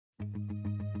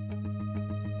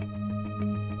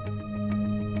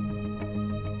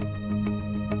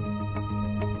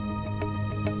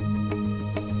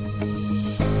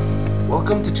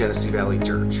Welcome to Genesee Valley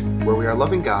Church, where we are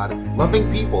loving God,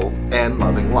 loving people, and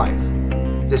loving life.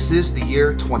 This is the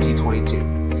year 2022,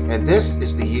 and this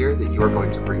is the year that you are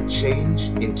going to bring change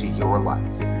into your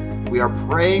life. We are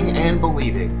praying and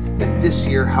believing that this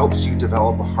year helps you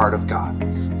develop a heart of God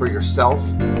for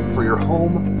yourself, for your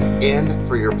home, and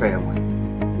for your family.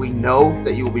 We know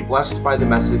that you will be blessed by the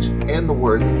message and the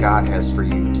word that God has for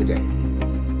you today.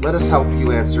 Let us help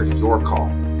you answer your call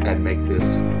and make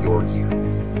this your year.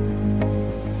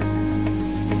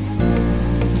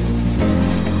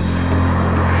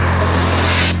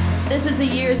 This is a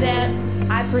year that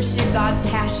I pursue God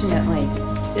passionately.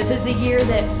 This is the year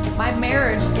that my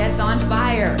marriage gets on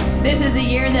fire. This is the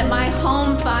year that my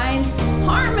home finds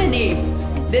harmony.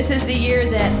 This is the year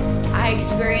that I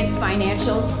experience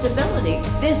financial stability.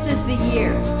 This is the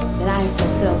year that I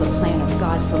fulfill the plan of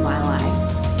God for my life.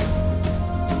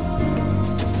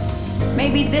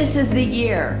 Maybe this is the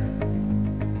year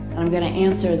that I'm going to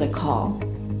answer the call.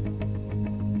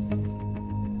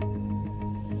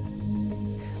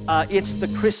 It's the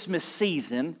Christmas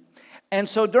season, and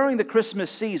so during the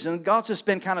Christmas season, God's just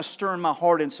been kind of stirring my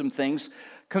heart in some things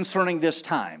concerning this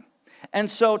time. And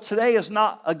so today is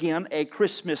not, again, a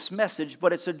Christmas message,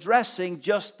 but it's addressing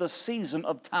just the season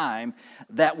of time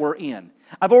that we're in.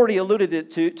 I've already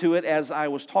alluded to it as I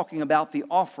was talking about the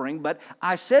offering, but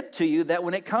I said to you that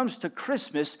when it comes to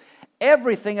Christmas,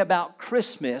 everything about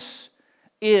Christmas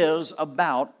is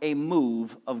about a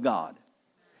move of God,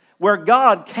 where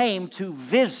God came to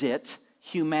visit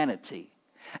humanity.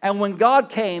 And when God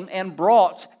came and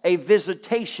brought a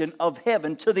visitation of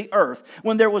heaven to the earth,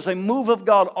 when there was a move of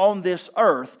God on this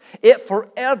earth, it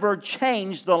forever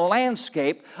changed the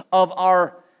landscape of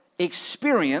our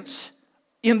experience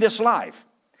in this life.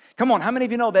 Come on, how many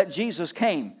of you know that Jesus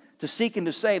came to seek and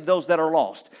to save those that are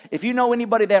lost? If you know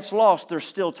anybody that's lost, there's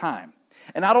still time.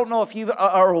 And I don't know if you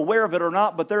are aware of it or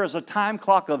not, but there is a time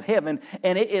clock of heaven,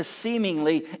 and it is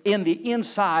seemingly in the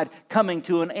inside coming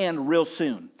to an end real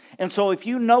soon. And so if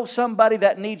you know somebody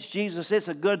that needs Jesus, it's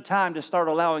a good time to start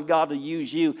allowing God to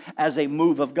use you as a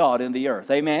move of God in the earth.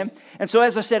 Amen? And so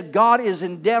as I said, God is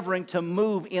endeavoring to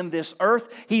move in this earth.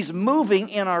 He's moving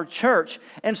in our church.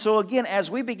 And so again,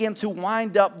 as we begin to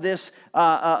wind up this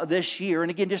year, and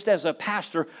again, just as a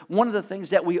pastor, one of the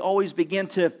things that we always begin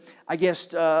to,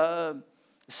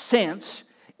 sense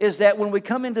is that when we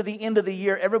come into the end of the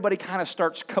year, everybody kind of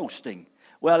starts coasting.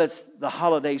 Well, it's the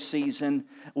holiday season.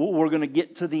 We're going to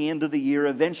get to the end of the year.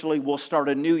 Eventually, we'll start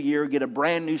a new year, get a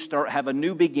brand new start, have a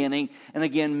new beginning. And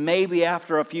again, maybe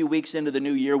after a few weeks into the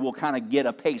new year, we'll kind of get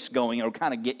a pace going or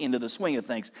kind of get into the swing of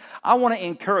things. I want to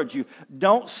encourage you,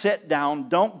 don't sit down,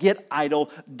 don't get idle,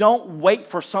 don't wait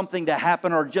for something to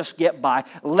happen or just get by.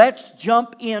 Let's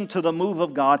jump into the move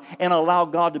of God and allow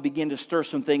God to begin to stir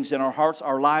some things in our hearts,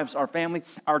 our lives, our family,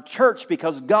 our church,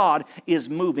 because God is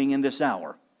moving in this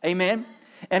hour. Amen?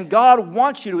 And God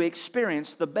wants you to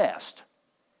experience the best.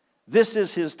 This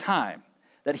is His time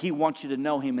that He wants you to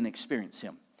know Him and experience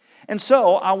Him. And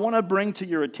so I want to bring to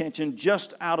your attention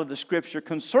just out of the Scripture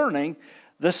concerning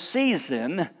the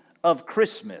season of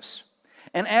Christmas.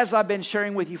 And as I've been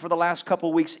sharing with you for the last couple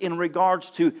of weeks in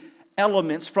regards to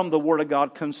elements from the Word of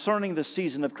God concerning the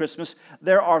season of Christmas,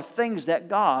 there are things that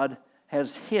God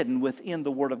has hidden within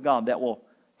the Word of God that will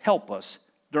help us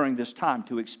during this time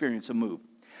to experience a move.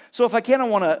 So if I can, I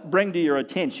want to bring to your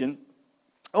attention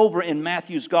over in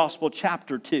Matthew's Gospel,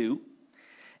 chapter 2.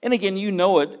 And again, you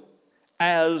know it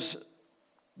as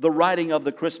the writing of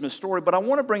the Christmas story, but I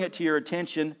want to bring it to your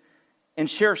attention and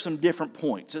share some different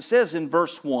points. It says in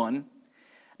verse 1,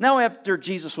 "Now after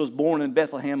Jesus was born in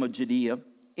Bethlehem of Judea,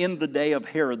 in the day of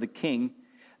Herod the king,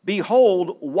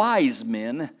 behold, wise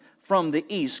men from the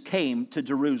east came to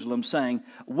Jerusalem, saying,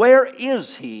 'Where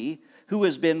is he who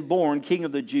has been born King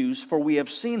of the Jews? For we have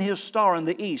seen his star in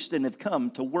the east and have come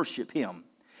to worship him.'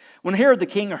 When Herod the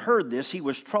king heard this, he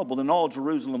was troubled, and all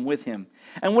Jerusalem with him.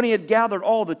 And when he had gathered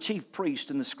all the chief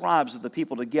priests and the scribes of the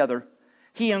people together,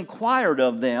 he inquired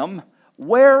of them,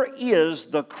 'Where is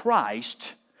the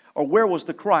Christ?'" Or where was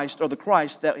the Christ, or the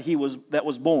Christ that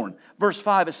was born? Verse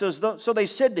 5, it says, "So they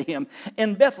said to him,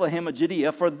 'In Bethlehem of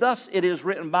Judea, for thus it is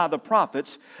written by the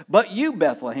prophets, but you,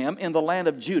 Bethlehem, in the land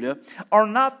of Judah, are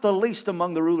not the least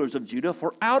among the rulers of Judah,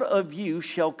 for out of you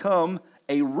shall come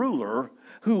a ruler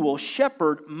who will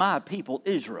shepherd my people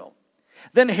Israel.'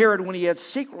 Then Herod, when he had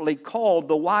secretly called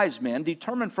the wise men,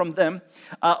 determined from them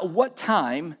what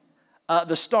time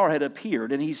the star had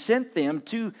appeared, and he sent them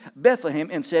to Bethlehem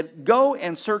and said, "Go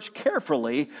and search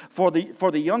carefully for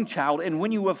the young child, and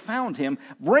when you have found him,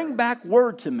 bring back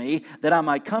word to me that I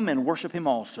might come and worship him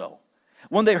also."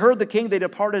 When they heard the king, they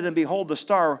departed, and behold, the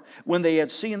star, when they had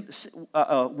seen,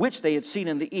 which they had seen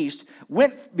in the east,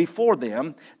 went before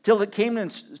them till it came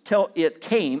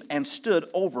and stood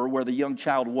over where the young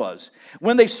child was.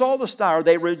 When they saw the star,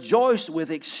 they rejoiced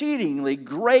with exceedingly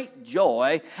great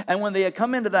joy. And when they had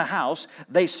come into the house,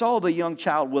 they saw the young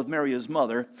child with Mary his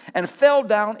mother, and fell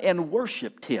down and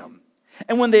worshipped him.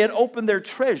 And when they had opened their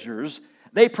treasures,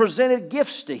 they presented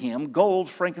gifts to him, gold,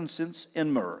 frankincense,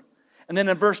 and myrrh. And then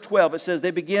in verse 12 it says,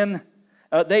 they being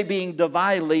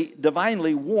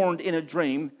divinely warned in a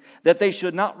dream that they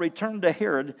should not return to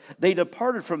Herod, they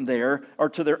departed from there, or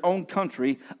to their own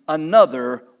country,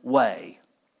 another way.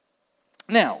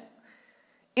 Now,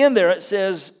 in there it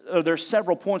says, there's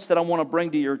several points that I want to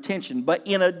bring to your attention. But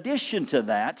in addition to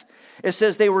that, it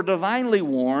says they were divinely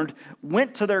warned,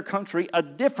 went to their country a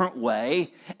different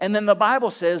way. And then the Bible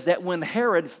says that when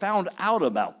Herod found out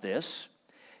about this,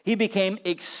 he became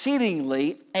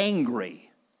exceedingly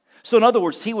angry. So in other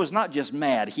words, he was not just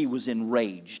mad, he was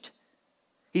enraged.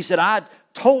 He said, "I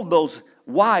told those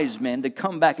wise men to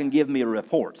come back and give me a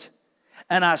report.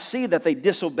 And I see that they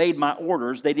disobeyed my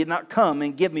orders. They did not come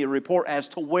and give me a report as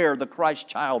to where the Christ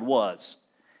child was."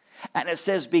 And it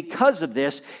says because of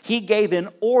this, he gave an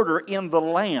order in the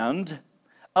land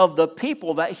of the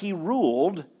people that he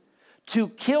ruled to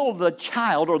kill the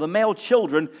child or the male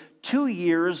children 2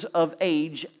 years of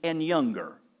age and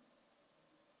younger.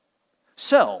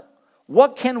 So,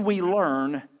 what can we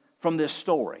learn from this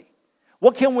story?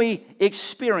 What can we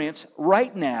experience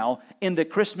right now in the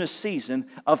Christmas season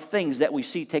of things that we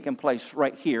see taking place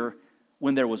right here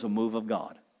when there was a move of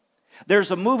God?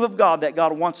 There's a move of God that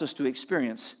God wants us to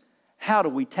experience. How do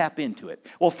we tap into it?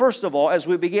 Well, first of all, as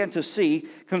we begin to see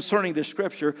concerning the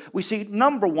scripture, we see,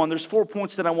 number one, there's 4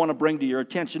 points that I want to bring to your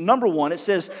attention. Number one, it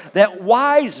says that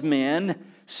wise men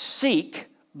seek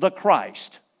the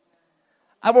Christ.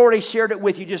 I've already shared it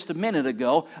with you just a minute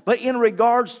ago, but in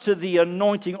regards to the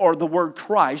anointing or the word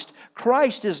Christ,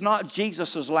 Christ is not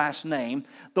Jesus' last name.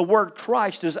 The word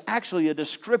Christ is actually a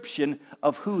description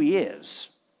of who he is.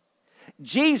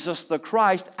 Jesus the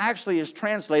Christ actually is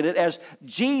translated as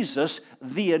Jesus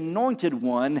the Anointed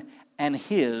One and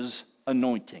his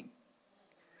anointing.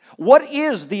 What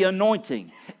is the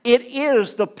anointing? It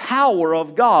is the power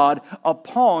of God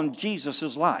upon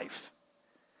Jesus' life.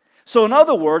 So in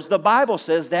other words, the Bible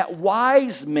says that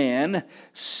wise men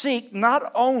seek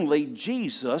not only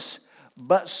Jesus,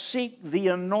 but seek the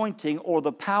anointing or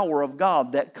the power of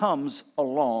God that comes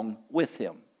along with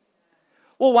him.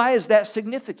 Well, why is that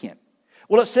significant?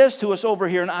 Well, it says to us over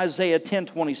here in Isaiah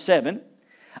 10:27.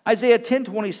 Isaiah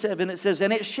 10:27, it says,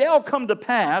 "And it shall come to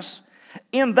pass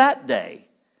in that day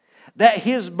that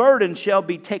his burden shall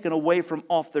be taken away from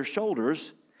off their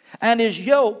shoulders, and his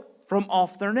yoke from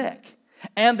off their neck.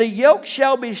 And the yoke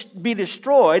shall be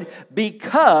destroyed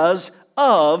because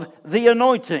of the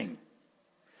anointing."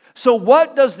 So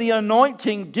what does the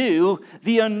anointing do?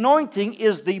 The anointing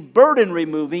is the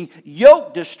burden-removing,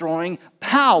 yoke-destroying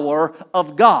power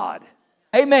of God.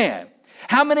 Amen.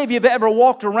 How many of you have ever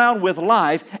walked around with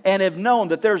life and have known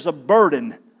that there's a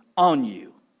burden on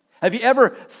you? Have you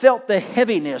ever felt the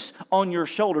heaviness on your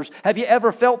shoulders? Have you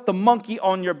ever felt the monkey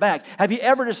on your back? Have you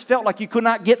ever just felt like you could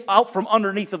not get out from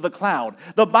underneath of the cloud?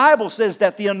 The Bible says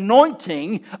that the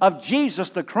anointing of Jesus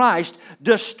the Christ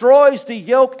destroys the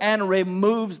yoke and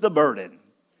removes the burden.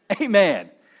 Amen.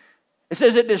 It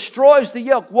says it destroys the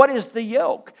yoke. What is the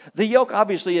yoke? The yoke,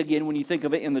 obviously, again, when you think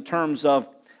of it in the terms of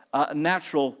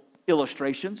natural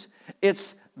illustrations,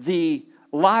 it's the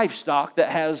livestock that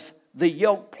has the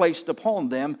yoke placed upon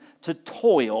them to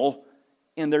toil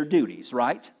in their duties,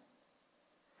 right?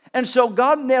 And so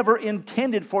God never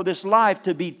intended for this life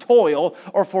to be toil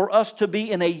or for us to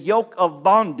be in a yoke of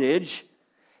bondage.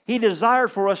 He desired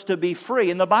for us to be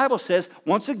free. And the Bible says,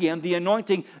 once again, the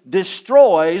anointing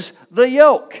destroys the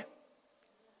yoke.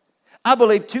 I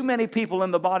believe too many people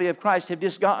in the body of Christ have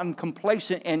just gotten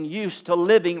complacent and used to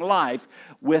living life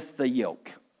with the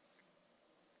yoke.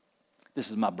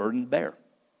 This is my burden to bear.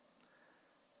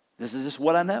 This is just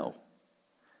what I know.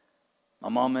 My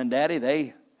mom and daddy,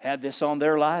 they had this on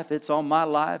their life. It's on my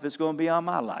life. It's going to be on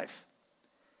my life.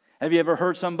 Have you ever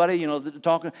heard somebody,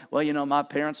 talking, well, my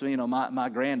parents, my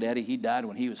granddaddy, he died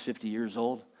when he was 50 years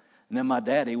old. And then my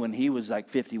daddy, when he was like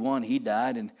 51, he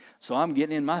died. And so I'm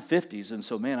getting in my 50s. And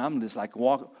so, man, I'm just like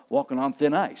walking on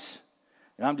thin ice.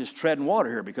 And I'm just treading water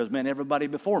here because, man, everybody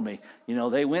before me,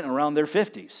 they went around their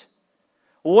 50s.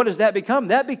 Well, what does that become?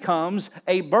 That becomes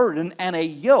a burden and a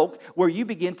yoke where you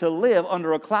begin to live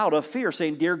under a cloud of fear,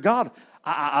 saying, dear God,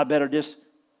 I better just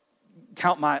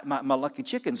count my lucky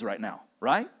chickens right now,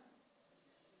 right?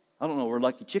 I don't know where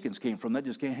lucky chickens came from. That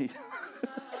just came.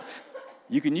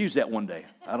 You can use that one day.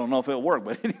 I don't know if it'll work,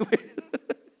 but anyway.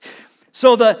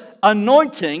 So the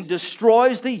anointing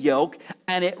destroys the yoke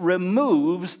and it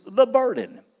removes the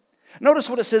burden. Notice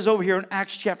what it says over here in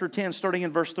Acts chapter 10, starting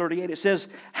in verse 38. It says,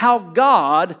 how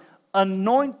God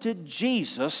anointed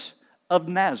Jesus of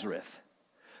Nazareth,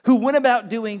 who went about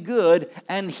doing good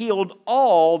and healed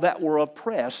all that were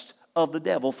oppressed of the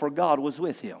devil, for God was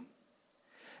with him.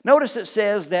 Notice it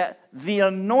says that the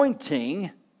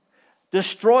anointing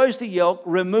destroys the yoke,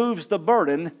 removes the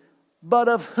burden, but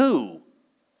of who?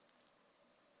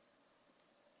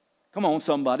 Come on,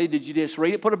 somebody. Did you just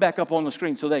read it? Put it back up on the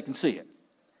screen so they can see it.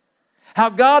 How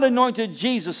God anointed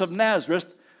Jesus of Nazareth,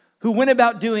 who went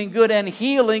about doing good and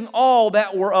healing all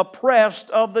that were oppressed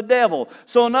of the devil.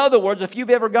 So in other words, if you've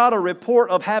ever got a report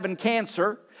of having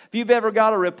cancer, if you've ever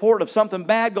got a report of something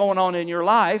bad going on in your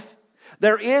life,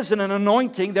 there is an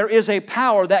anointing, there is a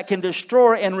power that can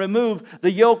destroy and remove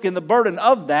the yoke and the burden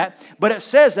of that. But it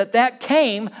says that that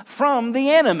came from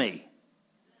the enemy.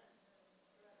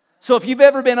 So if you've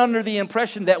ever been under the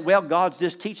impression that, well, God's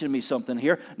just teaching me something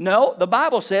here. No, the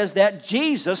Bible says that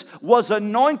Jesus was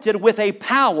anointed with a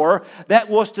power that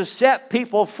was to set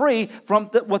people free from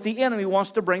what the enemy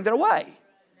wants to bring their way.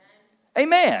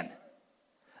 Amen.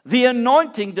 The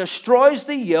anointing destroys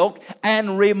the yoke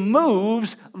and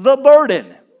removes the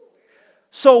burden.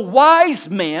 So wise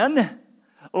men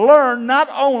learn not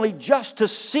only just to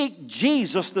seek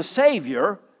Jesus the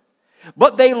Savior,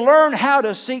 but they learn how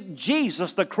to seek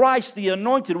Jesus, the Christ, the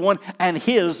Anointed One, and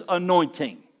His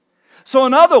anointing. So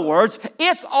in other words,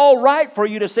 it's all right for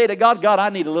you to say to God, God, I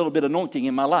need a little bit of anointing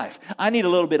in my life. I need a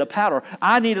little bit of power.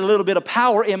 I need a little bit of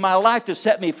power in my life to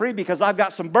set me free because I've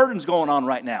got some burdens going on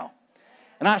right now.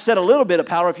 And I said a little bit of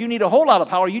power. If you need a whole lot of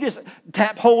power, you just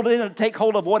tap hold in and take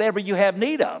hold of whatever you have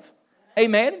need of.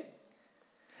 Amen?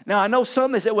 Now, I know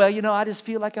some, they say, well, I just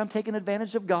feel like I'm taking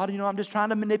advantage of God. I'm just trying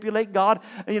to manipulate God.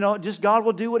 Just God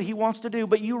will do what He wants to do.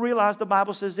 But you realize the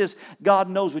Bible says this, God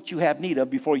knows what you have need of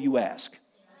before you ask.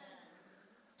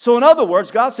 So in other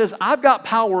words, God says, I've got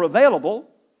power available.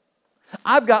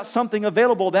 I've got something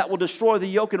available that will destroy the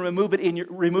yoke and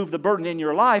remove the burden in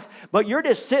your life. But you're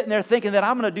just sitting there thinking that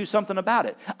I'm going to do something about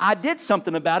it. I did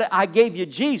something about it. I gave you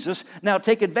Jesus. Now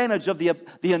take advantage of the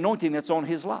anointing that's on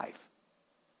His life.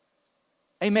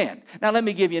 Amen. Now let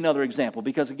me give you another example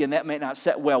because again that may not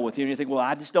set well with you. And you think, well,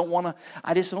 I just don't want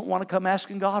to come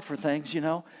asking God for things.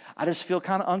 I just feel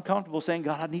kind of uncomfortable saying,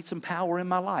 God, I need some power in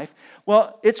my life.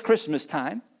 Well, it's Christmas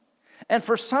time, and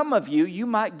for some of you, you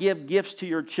might give gifts to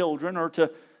your children or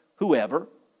to whoever,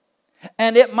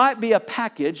 and it might be a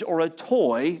package or a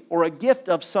toy or a gift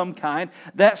of some kind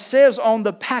that says on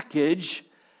the package,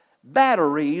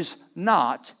 batteries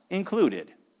not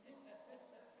included.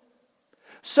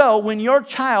 So when your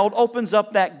child opens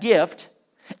up that gift,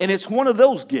 and it's one of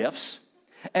those gifts,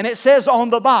 and it says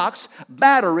on the box,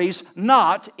 batteries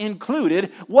not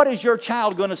included, what is your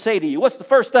child going to say to you? What's the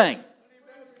first thing?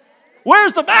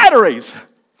 Where's the batteries?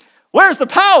 Where's the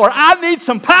power? I need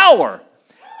some power.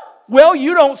 Well,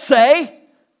 you don't say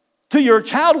to your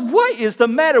child, what is the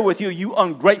matter with you, you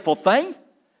ungrateful thing?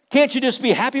 Can't you just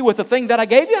be happy with the thing that I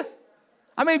gave you?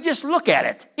 I mean, just look at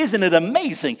it. Isn't it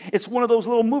amazing? It's one of those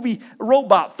little movie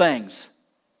robot things.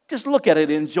 Just look at it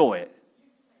and enjoy it.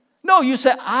 No, you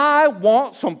say, I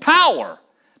want some power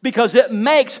because it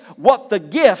makes what the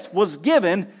gift was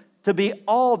given to be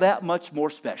all that much more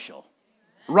special.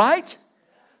 Right?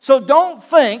 So don't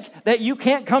think that you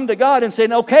can't come to God and say,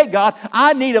 okay, God,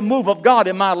 I need a move of God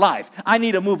in my life. I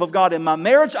need a move of God in my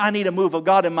marriage. I need a move of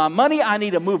God in my money. I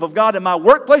need a move of God in my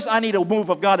workplace. I need a move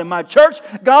of God in my church.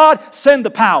 God, send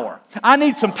the power. I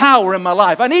need some power in my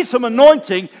life. I need some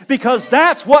anointing because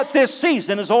that's what this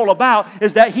season is all about,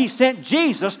 is that He sent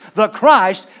Jesus, the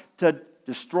Christ, to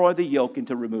destroy the yoke and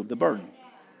to remove the burden.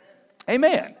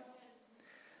 Amen.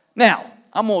 Now,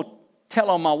 I'm going to tell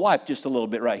on my wife just a little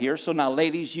bit right here. So now,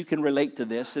 ladies, you can relate to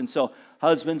this. And so,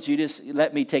 husbands, you just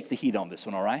let me take the heat on this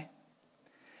one, all right?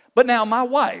 But now, my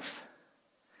wife,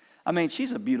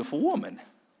 she's a beautiful woman.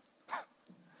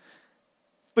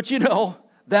 But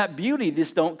that beauty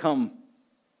just don't come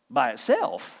by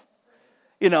itself.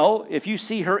 If you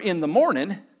see her in the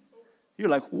morning, you're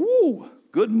like, woo,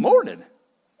 good morning.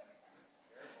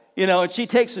 And she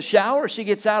takes a shower, she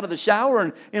gets out of the shower,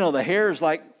 and, the hair is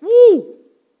like, woo.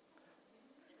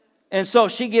 And so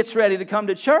she gets ready to come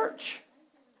to church.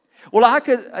 Well,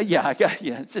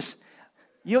 it's just,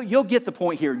 you'll get the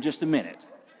point here in just a minute.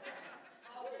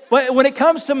 But when it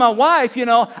comes to my wife,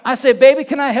 I say, baby,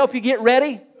 can I help you get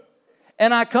ready?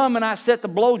 And I come and I set the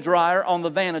blow dryer on the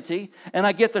vanity, and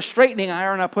I get the straightening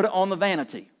iron and I put it on the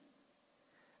vanity.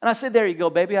 And I said, there you go,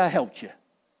 baby, I helped you.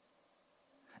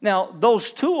 Now,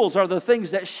 those tools are the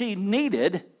things that she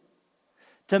needed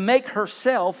to make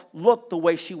herself look the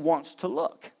way she wants to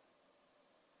look.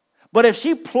 But if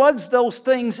she plugs those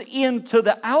things into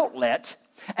the outlet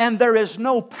and there is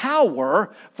no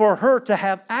power for her to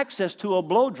have access to a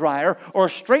blow dryer or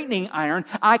straightening iron,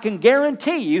 I can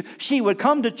guarantee you she would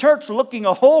come to church looking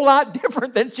a whole lot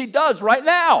different than she does right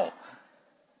now.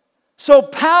 So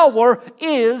power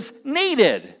is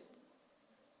needed.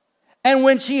 And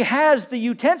when she has the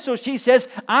utensil, she says,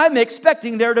 I'm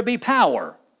expecting there to be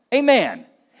power. Amen.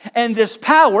 And this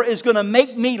power is going to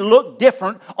make me look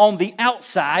different on the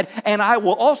outside, and I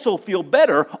will also feel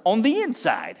better on the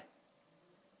inside.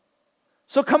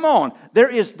 So come on, there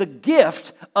is the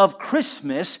gift of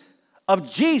Christmas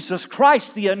of Jesus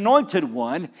Christ, the Anointed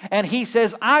One, and He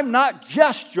says, I'm not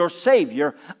just your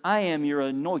Savior, I am your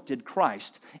anointed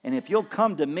Christ. And if you'll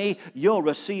come to me, you'll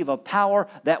receive a power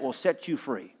that will set you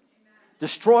free.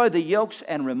 Destroy the yokes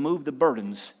and remove the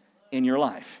burdens in your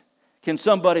life. Can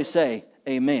somebody say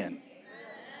amen? Amen.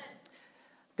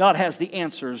 God has the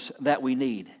answers that we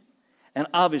need. And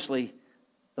obviously,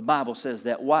 the Bible says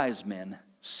that wise men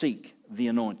seek the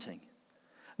anointing.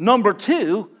 Number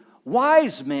two,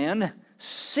 wise men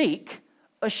seek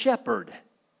a shepherd.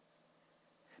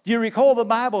 Do you recall the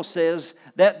Bible says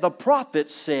that the prophet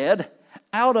said,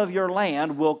 out of your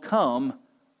land will come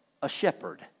a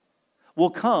shepherd, will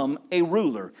come a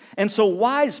ruler. And so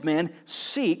wise men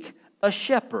seek a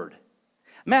shepherd.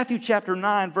 Matthew chapter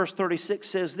 9 verse 36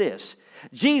 says this,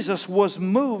 Jesus was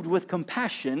moved with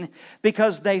compassion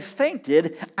because they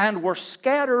fainted and were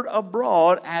scattered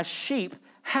abroad as sheep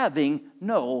having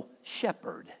no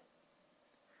shepherd.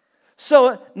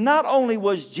 So not only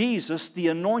was Jesus the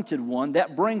anointed one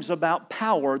that brings about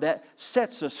power that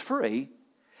sets us free,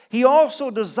 He also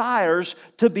desires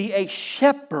to be a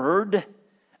shepherd,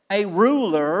 a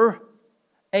ruler,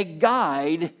 a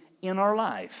guide in our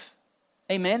life.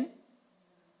 Amen?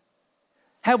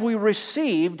 Have we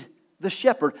received the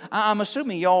shepherd? I'm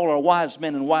assuming y'all are wise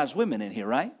men and wise women in here,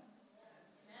 right?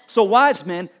 So wise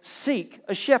men seek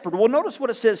a shepherd. Well, notice what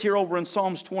it says here over in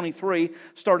Psalms 23,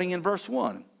 starting in verse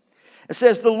 1. It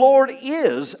says, the Lord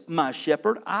is my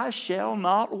shepherd, I shall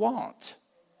not want.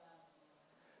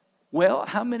 Well,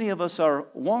 how many of us are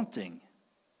wanting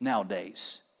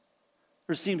nowadays?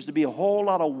 There seems to be a whole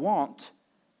lot of want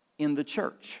in the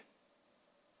church.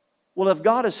 Well, if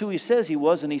God is who He says He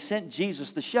was and He sent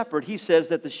Jesus the shepherd, He says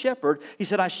that the shepherd, He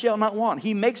said, I shall not want.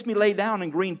 He makes me lay down in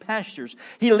green pastures.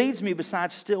 He leads me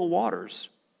beside still waters.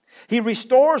 He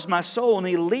restores my soul and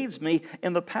He leads me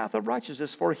in the path of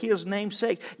righteousness for His name's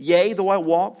sake. Yea, though I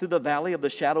walk through the valley of the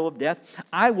shadow of death,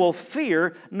 I will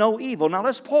fear no evil. Now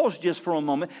let's pause just for a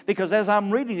moment, because as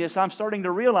I'm reading this, I'm starting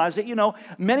to realize that,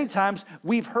 many times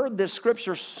we've heard this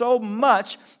scripture so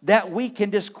much that we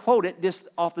can just quote it just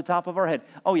off the top of our head.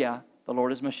 Oh yeah, the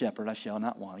Lord is my shepherd, I shall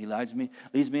not want. He leads me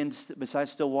in beside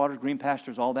still waters, green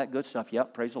pastures, all that good stuff.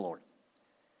 Yep, praise the Lord.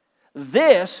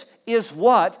 This is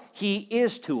what He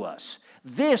is to us.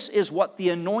 This is what the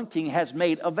anointing has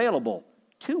made available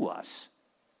to us.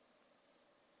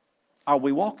 Are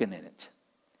we walking in it?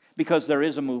 Because there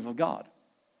is a move of God.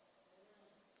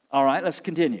 All right, let's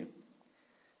continue.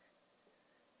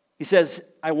 He says,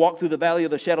 I walk through the valley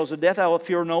of the shadows of death, I will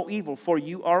fear no evil, for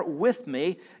you are with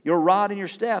me. Your rod and your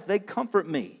staff, they comfort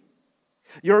me.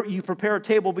 You prepare a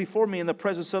table before me in the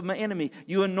presence of my enemy.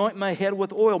 You anoint my head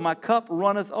with oil. My cup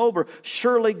runneth over.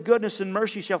 Surely goodness and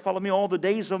mercy shall follow me all the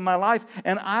days of my life,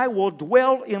 and I will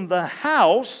dwell in the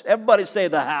house. Everybody say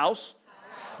the house.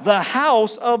 The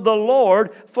house of the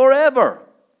Lord forever.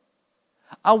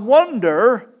 I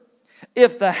wonder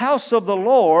if the house of the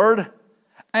Lord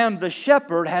and the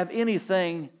shepherd have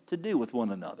anything to do with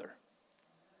one another.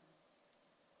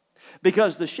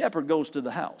 Because the shepherd goes to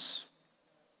the house.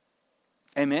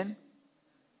 Amen?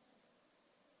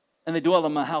 And they dwell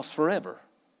in my house forever.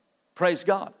 Praise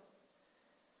God.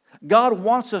 God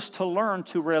wants us to learn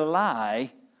to rely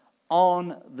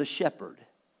on the shepherd,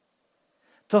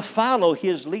 to follow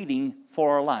His leading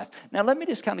for our life. Now, let me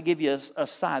just kind of give you a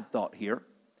side thought here,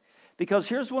 because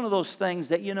here's one of those things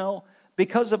that,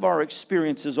 because of our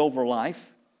experiences over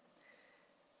life.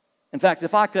 In fact,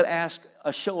 if I could ask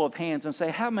a show of hands and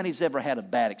say, how many's ever had a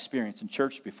bad experience in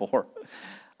church before?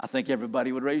 I think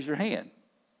everybody would raise their hand.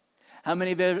 How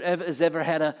many has ever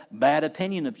had a bad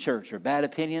opinion of church or bad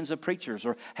opinions of preachers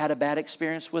or had a bad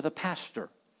experience with a pastor?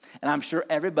 And I'm sure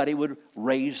everybody would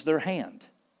raise their hand.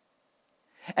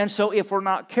 And so if we're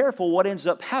not careful, what ends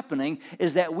up happening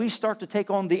is that we start to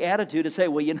take on the attitude and say,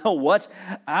 well, you know what?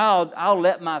 I'll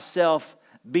let myself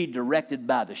be directed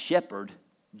by the shepherd,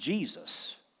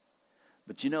 Jesus.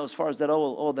 But you know, as far as that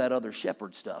that other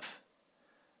shepherd stuff,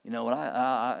 you know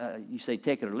what? You say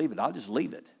take it or leave it. I'll just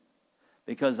leave it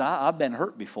because I've been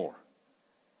hurt before.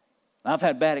 I've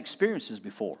had bad experiences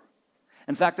before.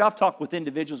 In fact, I've talked with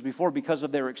individuals before because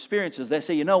of their experiences. They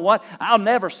say, you know what? I'll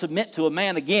never submit to a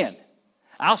man again.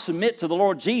 I'll submit to the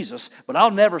Lord Jesus, but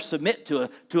I'll never submit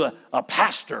to a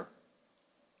pastor.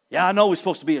 Yeah, I know we're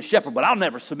supposed to be a shepherd, but I'll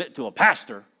never submit to a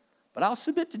pastor. But I'll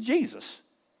submit to Jesus.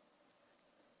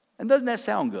 And doesn't that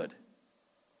sound good?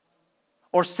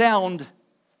 Or sound,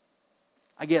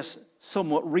 I guess,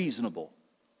 somewhat reasonable.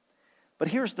 But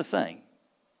here's the thing.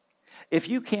 If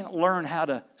you can't learn how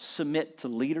to submit to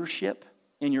leadership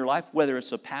in your life, whether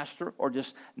it's a pastor or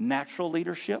just natural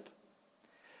leadership,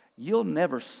 you'll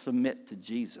never submit to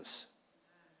Jesus.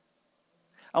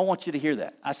 I want you to hear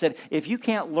that. I said, if you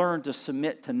can't learn to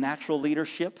submit to natural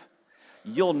leadership,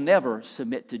 you'll never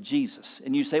submit to Jesus.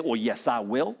 And you say, well, yes, I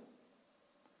will.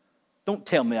 Don't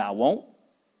tell me I won't.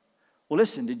 Well,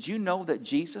 listen, did you know that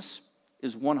Jesus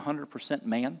is 100%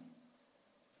 man?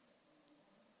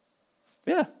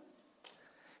 Yeah.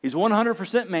 He's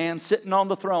 100% man sitting on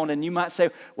the throne. And you might say,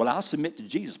 well, I'll submit to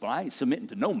Jesus, but I ain't submitting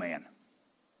to no man.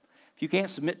 If you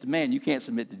can't submit to man, you can't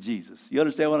submit to Jesus. You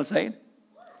understand what I'm saying?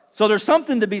 So there's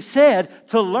something to be said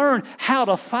to learn how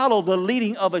to follow the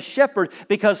leading of a shepherd,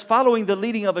 because following the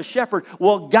leading of a shepherd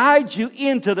will guide you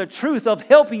into the truth of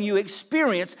helping you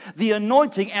experience the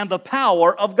anointing and the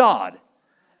power of God.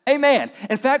 Amen.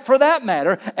 In fact, for that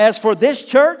matter, as for this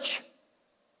church,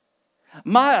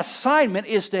 my assignment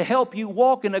is to help you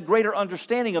walk in a greater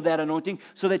understanding of that anointing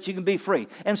so that you can be free.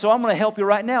 And so I'm going to help you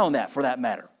right now in that, for that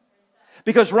matter.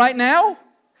 Because right now,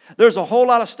 there's a whole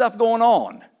lot of stuff going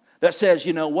on that says,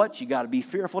 you know what, you got to be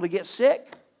fearful to get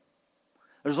sick.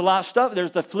 There's a lot of stuff. There's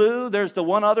the flu. There's the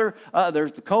one other.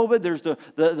 There's the COVID. There's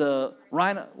the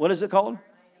rhino. What is it called?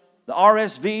 The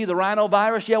RSV, the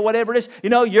rhinovirus. Yeah, whatever it is. You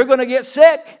know, you're going to get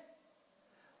sick.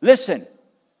 Listen,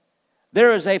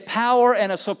 there is a power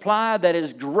and a supply that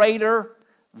is greater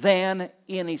than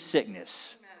any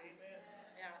sickness.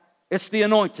 It's the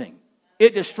anointing.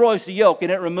 It destroys the yoke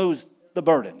and it removes the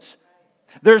burdens.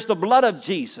 There's the blood of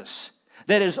Jesus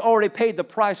that has already paid the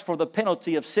price for the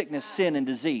penalty of sickness, sin, and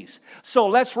disease. So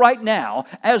let's right now,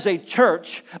 as a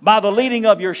church, by the leading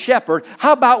of your shepherd,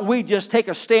 how about we just take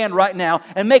a stand right now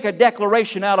and make a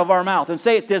declaration out of our mouth and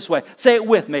say it this way. Say it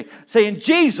with me. Say, in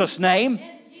Jesus' name,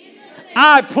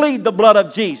 I plead the blood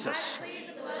of Jesus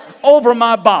over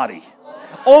my body,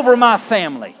 over my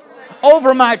family,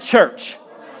 over my church.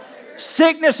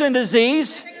 Sickness and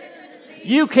disease,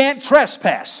 you can't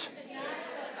trespass.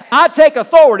 I take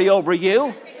authority over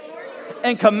you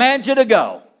and command you to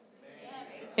go.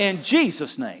 In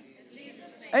Jesus' name.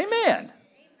 Amen.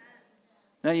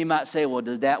 Now you might say, well,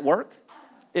 does that work?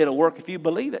 It'll work if you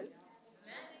believe it.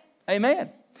 Amen.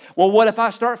 Well, what if I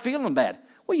start feeling bad?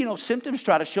 Well, you know, symptoms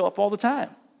try to show up all the time.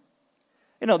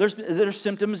 You know, there's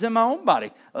symptoms in my own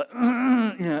body.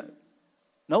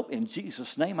 Nope, in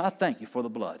Jesus' name, I thank you for the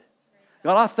blood.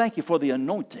 God, I thank you for the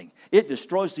anointing. It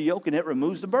destroys the yoke and it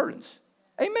removes the burdens.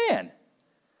 Amen.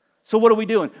 So what are we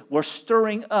doing? We're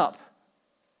stirring up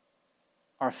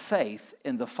our faith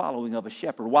in the following of a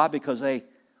shepherd. Why? Because a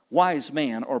wise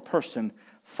man or person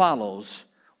follows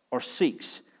or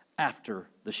seeks after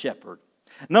the shepherd.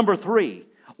 Number 3,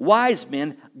 wise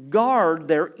men guard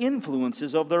their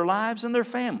influences of their lives and their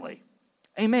family.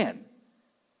 Amen.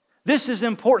 This is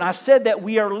important. I said that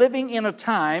we are living in a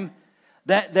time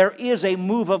that there is a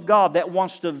move of God that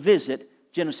wants to visit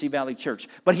Genesee Valley Church.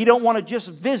 But He don't want to just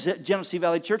visit Genesee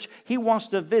Valley Church. He wants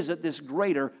to visit this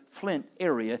greater Flint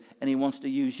area, and He wants to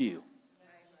use you.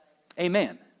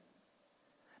 Amen.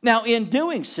 Now, in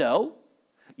doing so,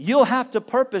 you'll have to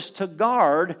purpose to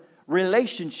guard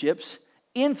relationships,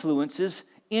 influences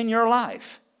in your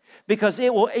life. Because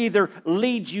it will either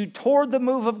lead you toward the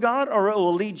move of God or it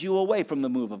will lead you away from the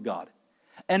move of God.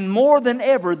 And more than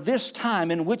ever, this time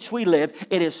in which we live,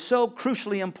 it is so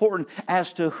crucially important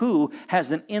as to who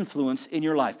has an influence in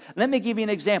your life. Let me give you an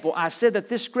example. I said that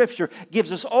this scripture gives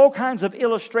us all kinds of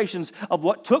illustrations of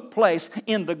what took place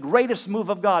in the greatest move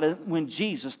of God when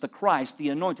Jesus, the Christ, the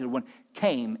Anointed One,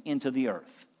 came into the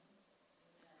earth.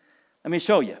 Let me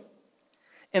show you.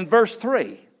 In verse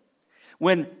 3,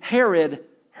 when Herod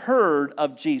heard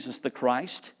of Jesus the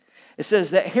Christ, it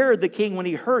says that Herod the king, when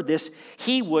he heard this,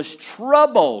 he was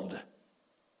troubled.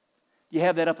 You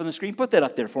have that up on the screen? Put that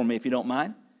up there for me if you don't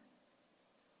mind.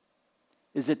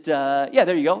 Is it, yeah,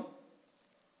 there you go.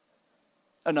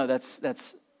 Oh, no,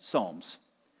 that's Psalms.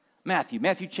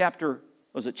 Matthew chapter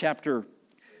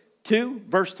 2,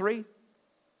 verse 3?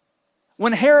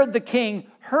 When Herod the king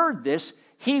heard this,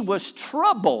 he was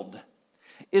troubled.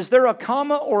 Is there a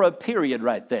comma or a period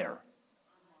right there?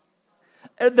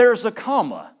 There's a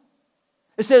comma.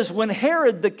 It says, when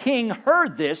Herod the king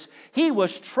heard this, he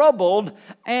was troubled,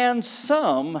 and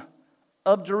some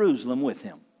of Jerusalem with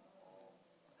him.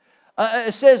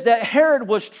 It says that Herod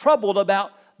was troubled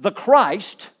about the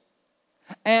Christ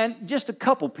and just a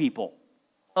couple people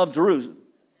of Jerusalem.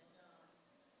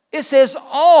 It says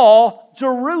all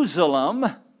Jerusalem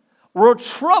were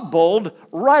troubled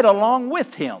right along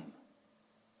with him.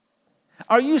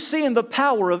 Are you seeing the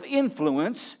power of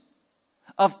influence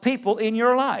of people in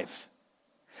your life?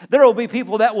 There will be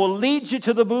people that will lead you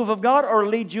to the move of God or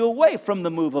lead you away from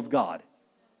the move of God.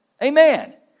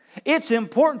 Amen. It's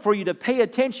important for you to pay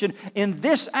attention in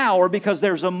this hour because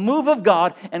there's a move of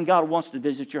God and God wants to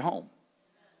visit your home.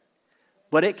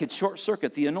 But it could short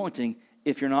circuit the anointing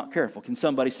if you're not careful. Can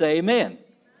somebody say amen?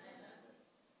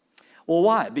 Well,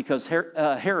 why? Because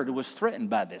Herod was threatened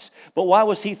by this. But why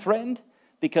was he threatened?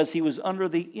 Because he was under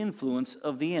the influence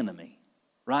of the enemy,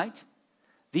 right?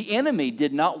 The enemy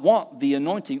did not want the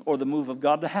anointing or the move of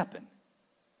God to happen.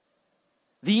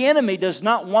 The enemy does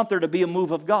not want there to be a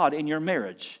move of God in your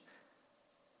marriage.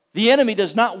 The enemy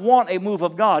does not want a move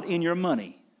of God in your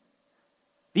money.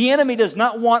 The enemy does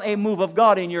not want a move of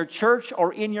God in your church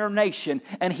or in your nation,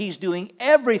 and he's doing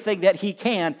everything that he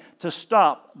can to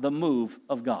stop the move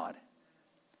of God.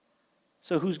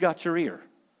 So who's got your ear?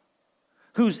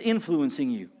 Who's influencing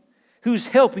you? Who's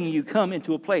helping you come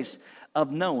into a place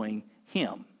of knowing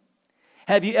Him?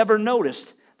 Have you ever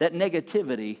noticed that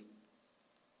negativity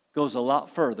goes a lot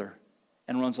further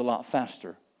and runs a lot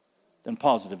faster than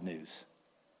positive news?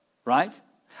 Right?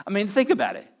 I mean, think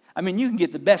about it. I mean, you can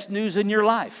get the best news in your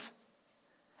life.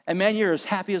 And man, you're as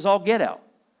happy as all get out.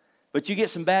 But you get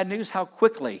some bad news, how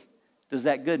quickly does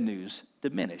that good news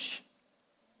diminish?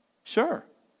 Sure.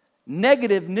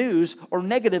 Negative news or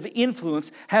negative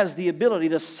influence has the ability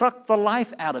to suck the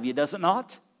life out of you, does it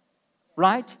not?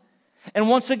 Right? And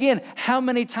once again, how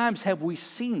many times have we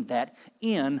seen that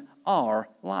in our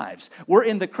lives? We're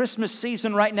in the Christmas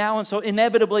season right now, and so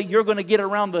inevitably you're going to get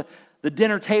around the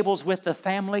dinner tables with the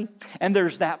family, and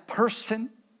there's that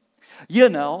person, you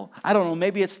know, I don't know,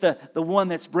 maybe it's the one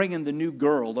that's bringing the new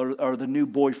girl or the new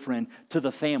boyfriend to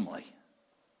the family.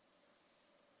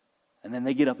 And then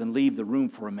they get up and leave the room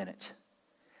for a minute.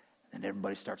 And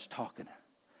everybody starts talking.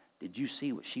 Did you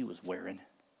see what she was wearing?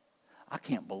 I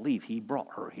can't believe he brought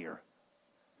her here.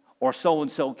 Or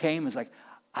so-and-so came and was like,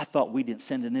 I thought we didn't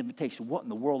send an invitation. What in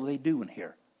the world are they doing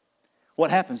here? What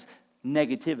happens?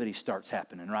 Negativity starts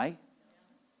happening, right?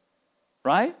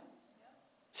 Right?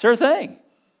 Sure thing.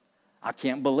 I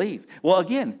can't believe. Well,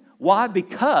 again, why?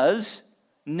 Because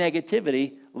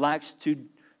negativity likes to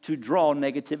draw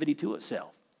negativity to itself.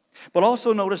 But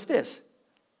also notice this.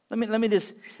 Let me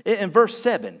just, in verse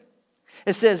 7,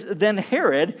 it says, Then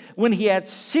Herod, when he had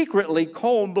secretly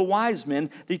called the wise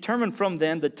men, determined from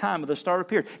them the time of the star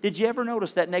appeared. Did you ever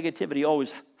notice that negativity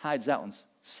always hides out in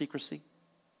secrecy?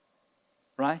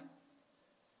 Right?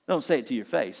 Don't say it to your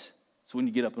face. It's when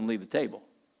you get up and leave the table.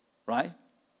 Right?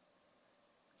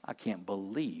 I can't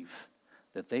believe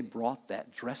that they brought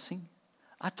that dressing.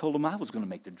 I told them I was going to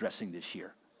make the dressing this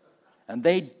year. And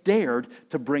they dared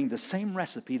to bring the same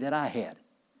recipe that I had.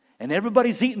 And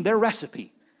everybody's eating their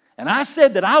recipe. And I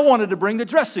said that I wanted to bring the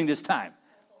dressing this time.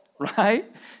 Right?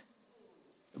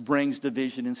 It brings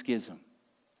division and schism.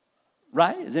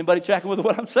 Right? Is anybody tracking with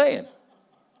what I'm saying?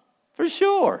 For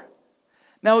sure.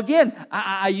 Now again,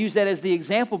 I use that as the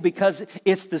example because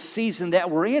it's the season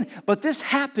that we're in. But this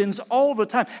happens all the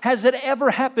time. Has it ever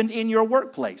happened in your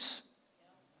workplace?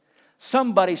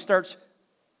 Somebody starts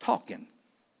talking.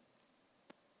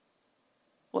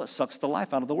 Well, it sucks the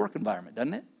life out of the work environment,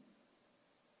 doesn't it?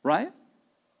 Right?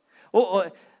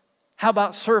 Well, how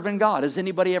about serving God? Has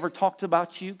anybody ever talked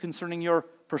about you concerning your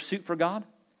pursuit for God?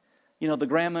 You know, the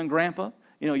grandma and grandpa.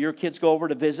 You know, your kids go over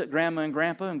to visit grandma and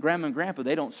grandpa,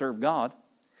 they don't serve God.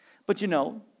 But you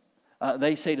know,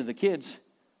 they say to the kids,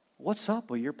 what's up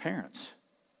with your parents?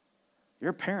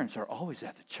 Your parents are always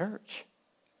at the church.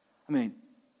 I mean,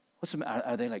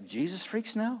 are they like Jesus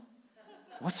freaks now?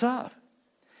 What's up?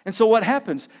 And so what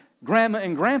happens? Grandma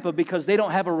and grandpa, because they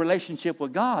don't have a relationship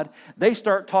with God, they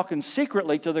start talking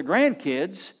secretly to the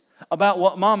grandkids about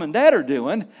what mom and dad are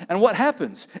doing. And what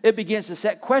happens? It begins to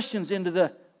set questions into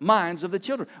the minds of the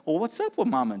children. Well, what's up with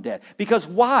mom and dad? Because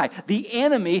why? The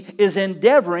enemy is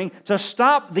endeavoring to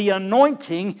stop the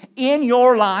anointing in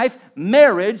your life,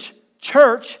 marriage,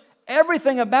 church,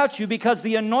 everything about you, because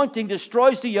the anointing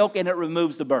destroys the yoke and it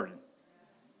removes the burden.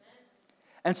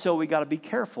 And so we got to be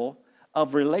careful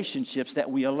of relationships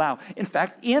that we allow. In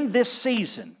fact, in this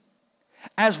season,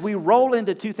 as we roll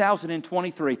into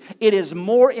 2023, it is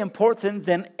more important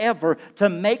than ever to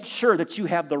make sure that you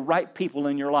have the right people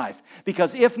in your life.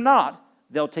 Because if not,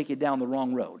 they'll take you down the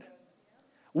wrong road.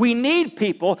 We need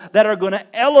people that are going to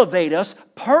elevate us,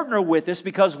 partner with us,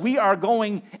 because we are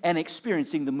going and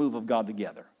experiencing the move of God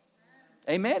together.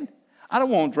 Amen? I don't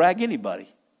want to drag anybody.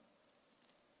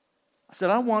 I said,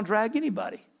 I don't want to drag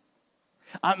anybody.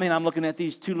 I mean, I'm looking at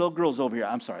these two little girls over here.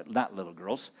 I'm sorry, not little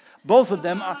girls. Both of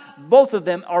them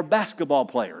are basketball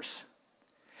players.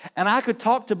 And I could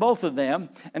talk to both of them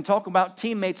and talk about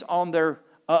teammates on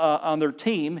their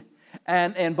team.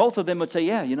 And both of them would say,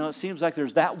 yeah, it seems like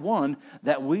there's that one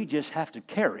that we just have to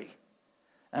carry.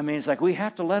 I mean, it's like we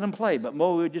have to let them play, but we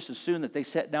would just assume that they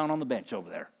sat down on the bench over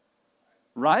there.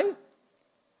 Right?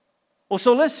 Well,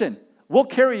 so listen, we'll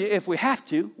carry you if we have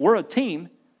to. We're a team.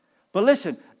 But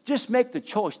listen, just make the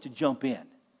choice to jump in.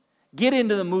 Get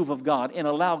into the move of God and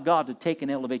allow God to take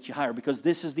and elevate you higher, because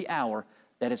this is the hour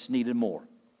that it's needed more.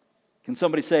 Can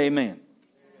somebody say amen?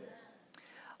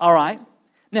 All right.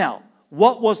 Now,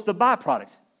 what was the byproduct?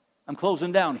 I'm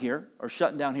closing down here, or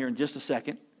shutting down here in just a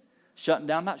second. Shutting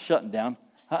down, not shutting down.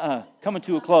 Coming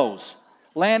to a close.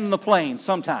 Landing the plane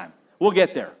sometime. We'll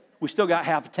get there. We still got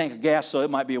half a tank of gas, so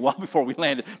it might be a while before we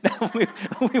land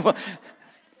it.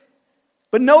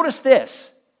 But notice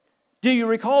this. Do you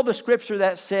recall the scripture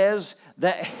that says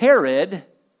that Herod,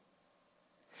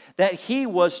 that he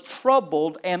was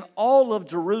troubled, and all of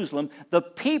Jerusalem, the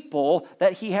people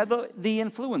that he had the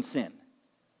influence in?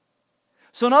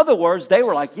 So in other words, they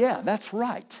were like, yeah, that's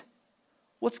right.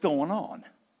 What's going on?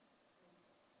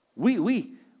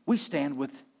 We stand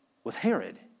with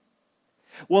Herod.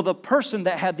 Well, the person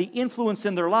that had the influence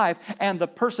in their life and the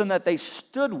person that they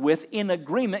stood with in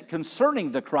agreement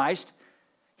concerning the Christ,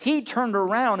 he turned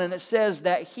around and it says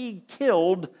that he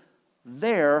killed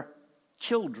their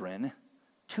children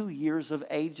 2 years of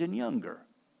age and younger.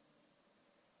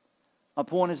 My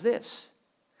point is this,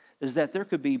 is that there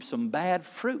could be some bad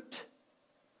fruit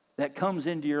that comes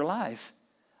into your life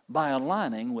by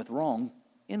aligning with wrong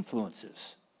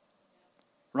influences.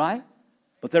 Right?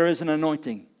 But there is an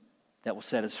anointing that will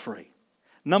set us free.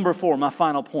 Number 4, my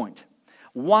final point.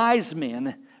 Wise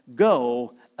men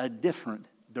go a different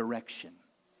direction.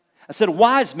 I said,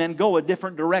 wise men go a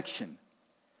different direction.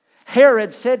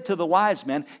 Herod said to the wise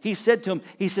men, he said to him,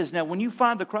 he says, now when you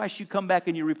find the Christ, you come back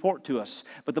and you report to us.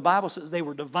 But the Bible says they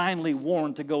were divinely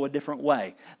warned to go a different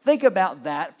way. Think about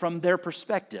that from their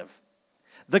perspective.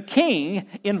 The king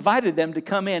invited them to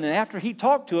come in, and after he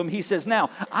talked to them, he says,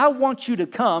 now, I want you to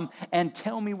come and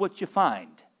tell me what you find.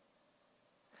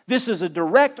 This is a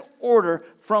direct order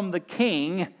from the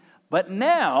king, but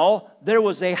now there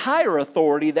was a higher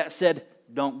authority that said,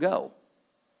 don't go.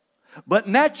 But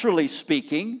naturally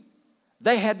speaking,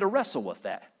 they had to wrestle with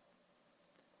that.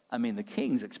 I mean, the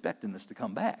king's expecting this to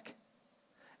come back.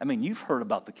 I mean, you've heard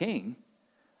about the king.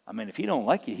 I mean, if he don't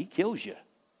like you, he kills you.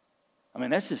 I mean,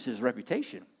 that's just his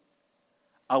reputation.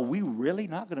 Are we really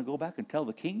not going to go back and tell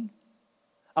the king?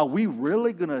 Are we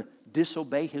really going to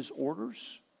disobey his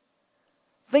orders?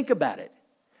 Think about it.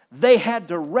 They had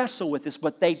to wrestle with this,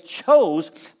 but they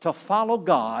chose to follow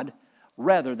God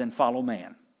rather than follow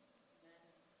man.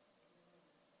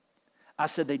 I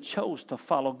said they chose to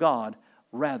follow God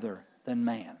rather than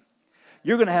man.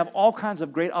 You're going to have all kinds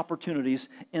of great opportunities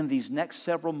in these next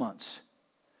several months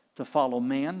to follow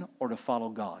man or to follow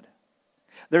God.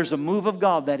 There's a move of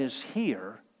God that is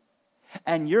here,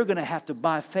 and you're going to have to,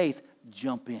 by faith,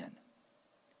 jump in.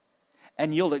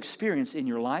 And you'll experience in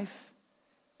your life,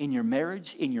 in your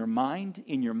marriage, in your mind,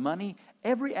 in your money,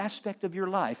 every aspect of your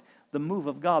life, the move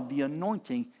of God, the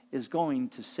anointing is going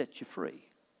to set you free.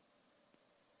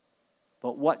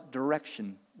 But what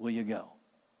direction will you go?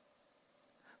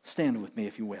 Stand with me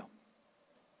if you will.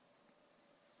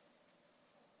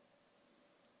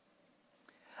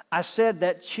 I said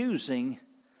that choosing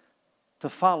to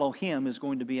follow him is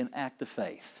going to be an act of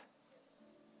faith.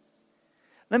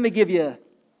 Let me give you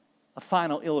a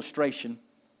final illustration.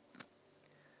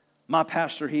 My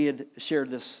pastor, he had shared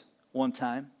this one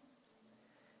time.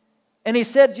 And he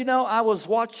said, I was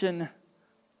watching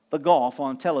the golf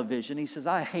on television. He says,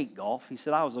 I hate golf. He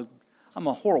said, I'm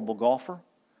a horrible golfer.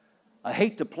 I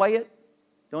hate to play it.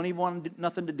 Don't even want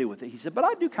nothing to do with it. He said, but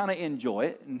I do kind of enjoy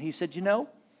it. And he said,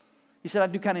 he said, I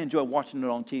do kind of enjoy watching it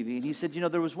on TV. And he said,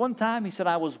 there was one time, he said,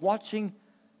 I was watching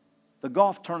the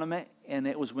golf tournament, and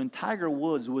it was when Tiger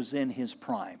Woods was in his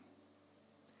prime.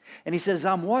 And he says,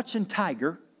 I'm watching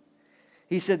Tiger.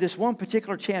 he said this one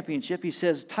particular championship, he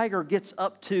says Tiger gets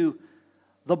up to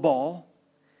the ball.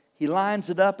 He lines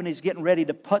it up and he's getting ready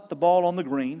to putt the ball on the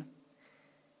green.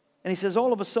 And he says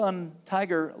all of a sudden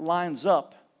Tiger lines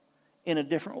up in a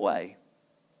different way.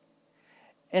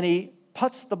 And he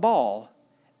putts the ball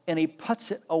and he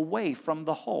puts it away from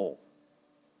the hole.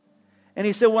 And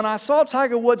he said, when I saw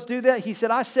Tiger Woods do that, he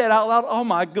said, I said out loud, oh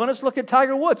my goodness, look at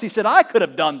Tiger Woods. He said, I could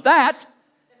have done that.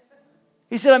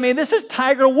 He said, I mean, this is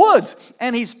Tiger Woods.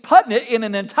 And he's putting it in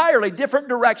an entirely different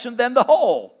direction than the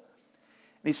hole.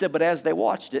 And he said, but as they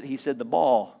watched it, he said the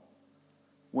ball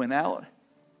went out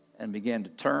and began to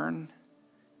turn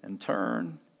and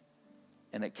turn.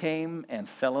 And it came and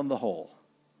fell in the hole.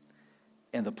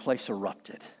 And the place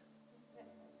erupted.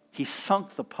 He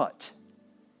sunk the putt.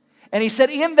 And he said,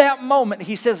 in that moment,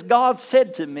 he says, God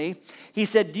said to me, he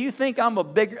said, do you think I'm a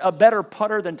better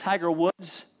putter than Tiger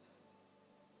Woods?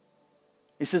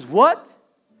 He says, what?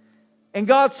 And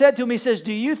God said to him, he says,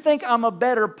 do you think I'm a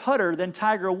better putter than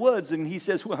Tiger Woods? And he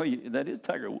says, well, that is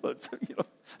Tiger Woods. You know.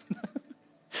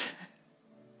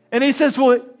 And he says,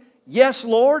 well, yes,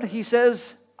 Lord. He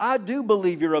says, I do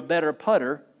believe you're a better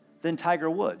putter than Tiger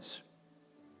Woods.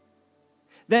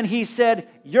 Then he said,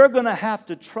 you're going to have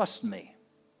to trust me.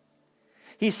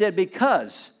 He said,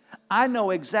 because I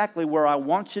know exactly where I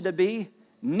want you to be,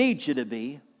 need you to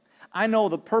be. I know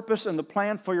the purpose and the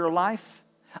plan for your life.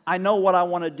 I know what I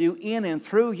want to do in and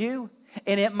through you.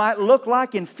 And it might look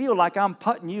like and feel like I'm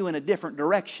putting you in a different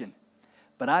direction.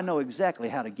 But I know exactly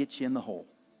how to get you in the hole.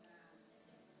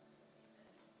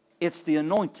 It's the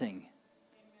anointing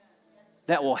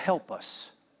that will help us.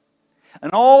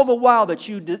 And all the while that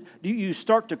you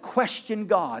start to question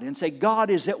God and say, God,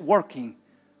 is it working?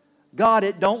 God,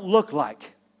 it don't look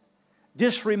like.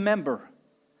 Just remember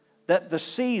that the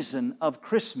season of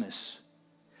Christmas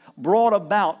brought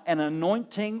about an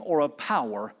anointing or a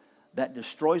power that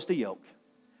destroys the yoke,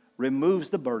 removes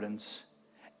the burdens,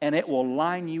 and it will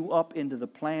line you up into the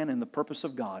plan and the purpose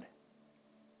of God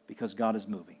because God is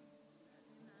moving.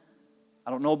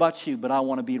 I don't know about you, but I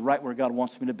want to be right where God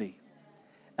wants me to be.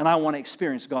 And I want to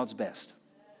experience God's best.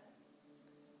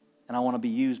 And I want to be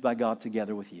used by God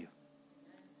together with you.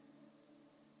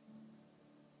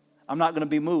 I'm not going to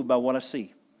be moved by what I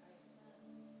see.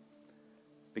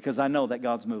 Because I know that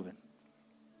God's moving.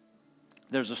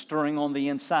 There's a stirring on the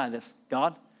inside that's,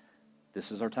 God, this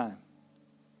is our time.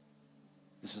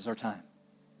 This is our time.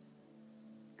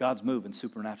 God's moving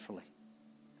supernaturally.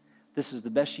 This is the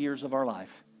best years of our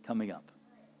life coming up.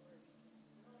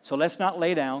 So let's not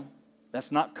lay down. Let's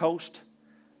not coast.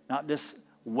 Not just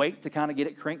wait to kind of get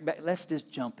it cranked back. Let's just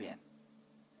jump in.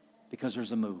 Because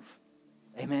there's a move.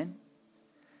 Amen.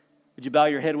 Would you bow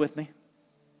your head with me?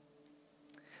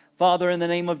 Father, in the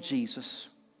name of Jesus,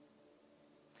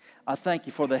 I thank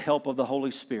you for the help of the Holy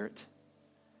Spirit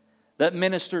that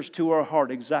ministers to our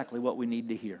heart exactly what we need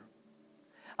to hear.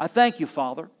 I thank you,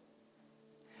 Father,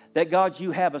 that God, you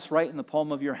have us right in the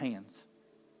palm of your hands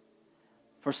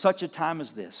for such a time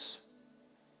as this.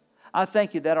 I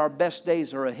thank you that our best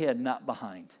days are ahead, not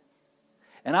behind.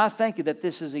 And I thank you that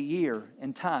this is a year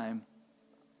and time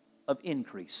of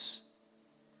increase.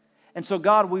 And so,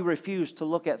 God, we refuse to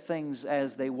look at things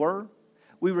as they were.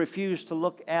 We refuse to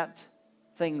look at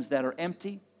things that are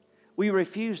empty. We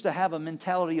refuse to have a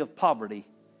mentality of poverty.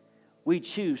 We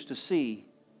choose to see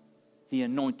the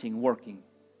anointing working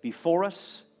before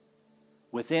us,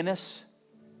 within us,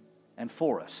 and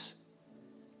for us.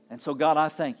 And so, God, I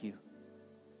thank you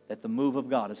that the move of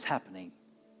God is happening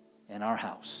in our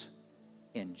house.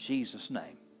 In Jesus'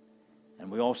 name.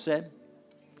 And we all said,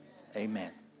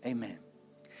 amen. Amen.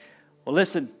 Well,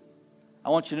 listen, I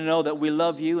want you to know that we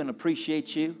love you and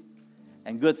appreciate you,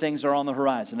 and good things are on the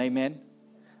horizon. Amen.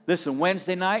 Listen,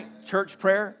 Wednesday night, church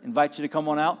prayer, invite you to come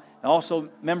on out. And also,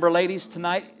 remember, ladies,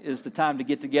 tonight is the time to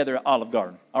get together at Olive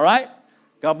Garden. All right?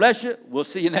 God bless you. We'll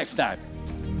see you next time.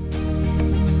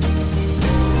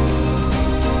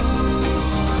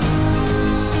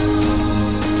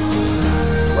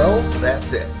 Well,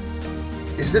 that's it.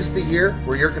 Is this the year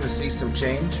where you're going to see some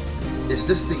change? Is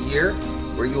this the year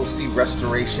where you'll see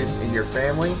restoration in your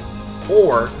family?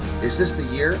 Or is this the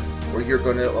year where you're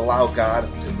going to allow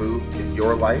God to move in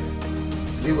your life?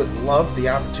 We would love the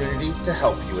opportunity to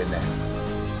help you in that.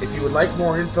 If you would like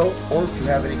more info or if you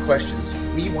have any questions,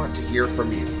 we want to hear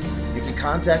from you. You can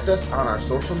contact us on our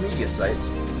social media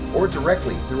sites or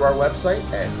directly through our website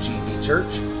at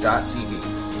gvchurch.tv.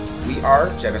 We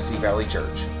are Genesee Valley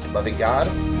Church, loving God,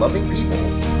 loving people,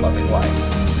 loving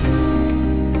life.